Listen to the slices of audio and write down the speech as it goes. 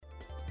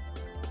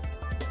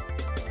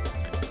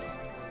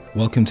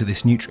Welcome to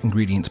this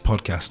NutraIngredients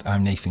podcast.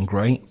 I'm Nathan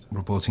Gray,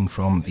 reporting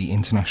from the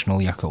International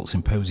Yakult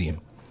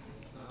Symposium.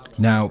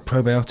 Now,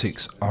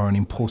 probiotics are an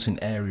important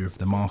area of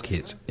the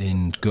market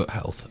in gut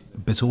health,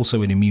 but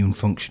also in immune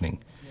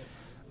functioning.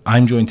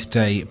 I'm joined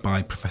today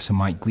by Professor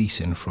Mike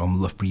Gleeson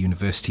from Loughborough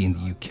University in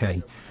the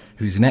UK,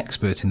 who is an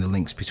expert in the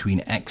links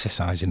between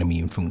exercise and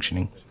immune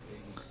functioning.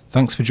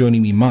 Thanks for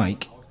joining me,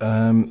 Mike.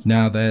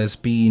 Now, there's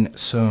been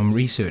some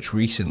research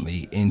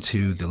recently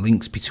into the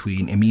links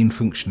between immune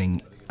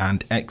functioning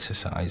and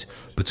exercise,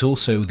 but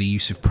also the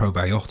use of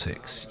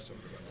probiotics.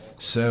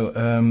 So,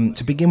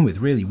 to begin with,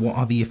 really, what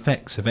are the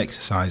effects of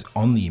exercise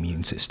on the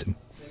immune system?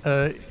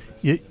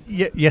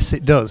 Yes,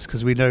 it does,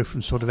 because we know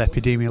from sort of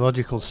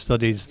epidemiological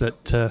studies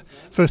that,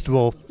 first of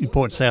all,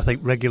 important to say, I think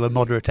regular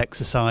moderate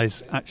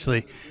exercise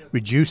actually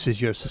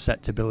reduces your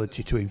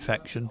susceptibility to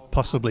infection,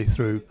 possibly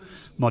through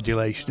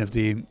modulation of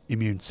the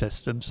immune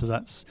system. So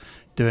that's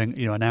doing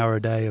an hour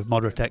a day of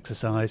moderate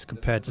exercise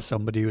compared to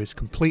somebody who is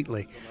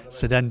completely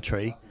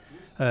sedentary.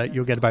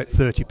 You'll get about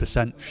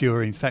 30%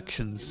 fewer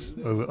infections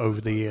over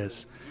the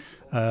years.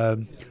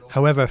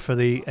 However, for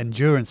the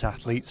endurance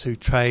athletes who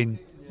train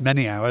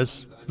many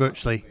hours,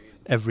 virtually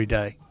every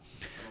day,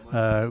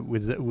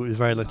 with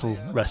very little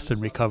rest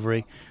and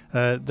recovery,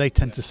 they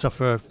tend to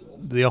suffer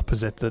the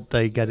opposite, that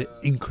they get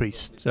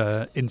increased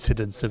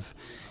incidence of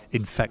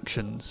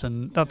infections,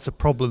 and that's a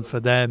problem for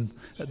them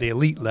at the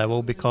elite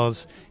level,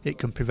 because it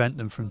can prevent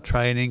them from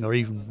training, or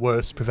even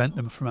worse, prevent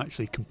them from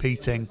actually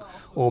competing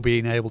or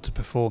being able to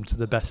perform to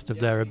the best of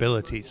their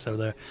abilities. So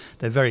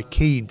they're very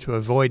keen to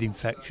avoid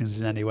infections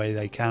in any way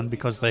they can,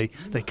 because they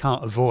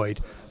can't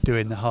avoid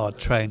doing the hard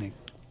training.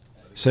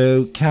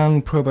 So,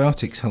 can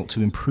probiotics help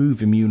to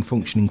improve immune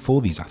functioning for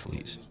these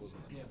athletes?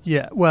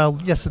 Yeah, well,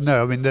 yes and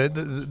no. I mean,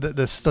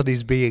 the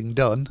studies being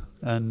done,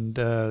 and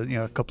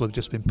a couple have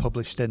just been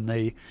published in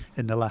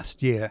the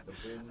last year.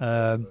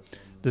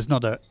 There's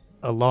not a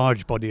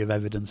large body of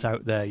evidence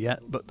out there yet,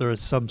 but there are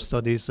some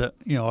studies that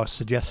are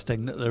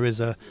suggesting that there is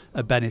a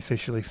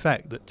beneficial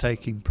effect, that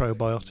taking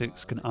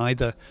probiotics can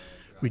either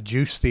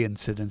reduce the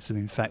incidence of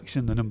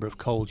infection, the number of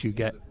colds you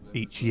get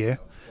each year,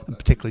 and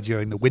particularly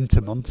during the winter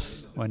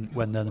months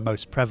when they're the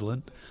most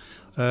prevalent,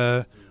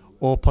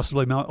 or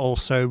possibly might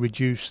also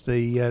reduce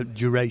the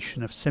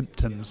duration of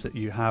symptoms that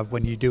you have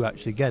when you do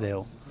actually get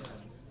ill.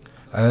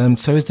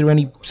 So is there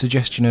any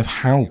suggestion of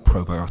how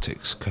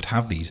probiotics could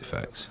have these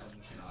effects?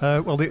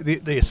 Well,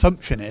 the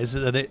assumption is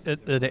that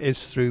it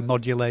is through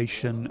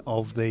modulation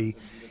of the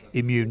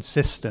immune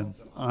system,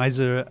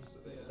 either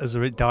as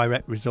a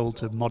direct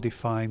result of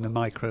modifying the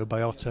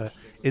microbiota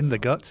in the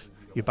gut,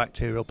 your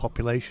bacterial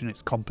population,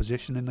 its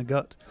composition in the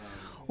gut,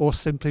 or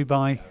simply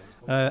by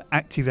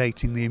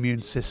activating the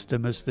immune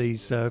system as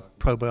these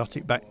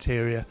probiotic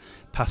bacteria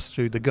pass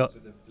through the gut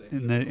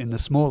in the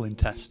small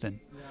intestine.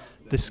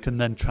 This can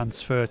then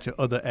transfer to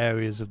other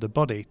areas of the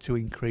body to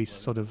increase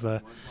sort of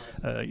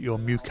your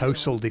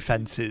mucosal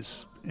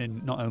defences,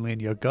 not only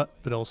in your gut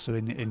but also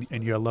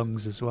in your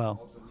lungs as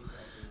well.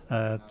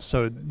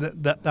 So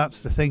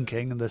that's the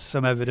thinking, and there's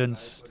some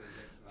evidence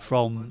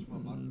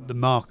from the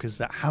markers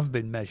that have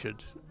been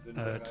measured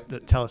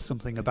that tell us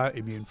something about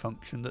immune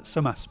function, that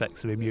some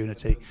aspects of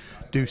immunity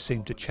do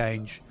seem to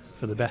change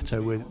for the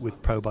better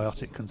with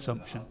probiotic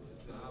consumption.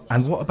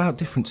 And what about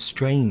different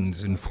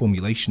strains and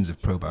formulations of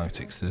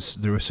probiotics?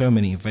 There are so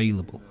many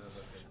available.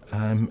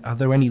 Are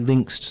there any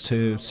links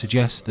to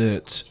suggest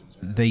that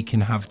they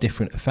can have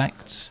different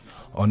effects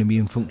on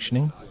immune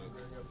functioning?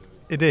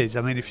 It is.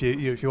 I mean, if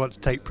you want to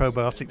take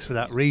probiotics for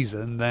that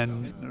reason,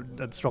 then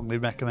I'd strongly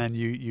recommend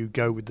you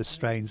go with the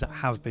strains that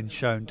have been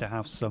shown to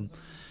have some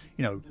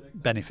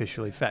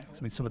beneficial effects.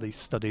 I mean, some of these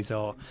studies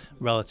are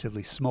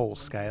relatively small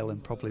scale,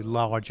 and probably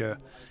larger,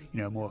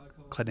 more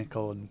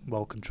clinical and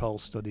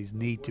well-controlled studies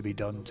need to be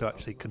done to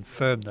actually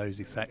confirm those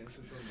effects.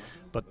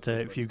 But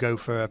if you go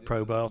for a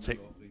probiotic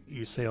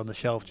you see on the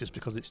shelf just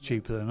because it's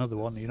cheaper than another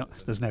one,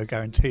 there's no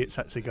guarantee it's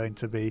actually going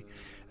to be,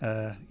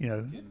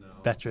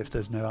 better if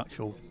there's no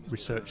actual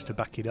research to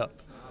back it up.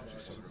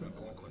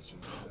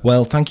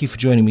 Well, thank you for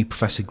joining me,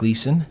 Professor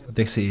Gleeson.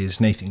 This is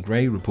Nathan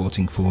Gray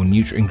reporting for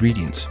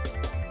NutraIngredients.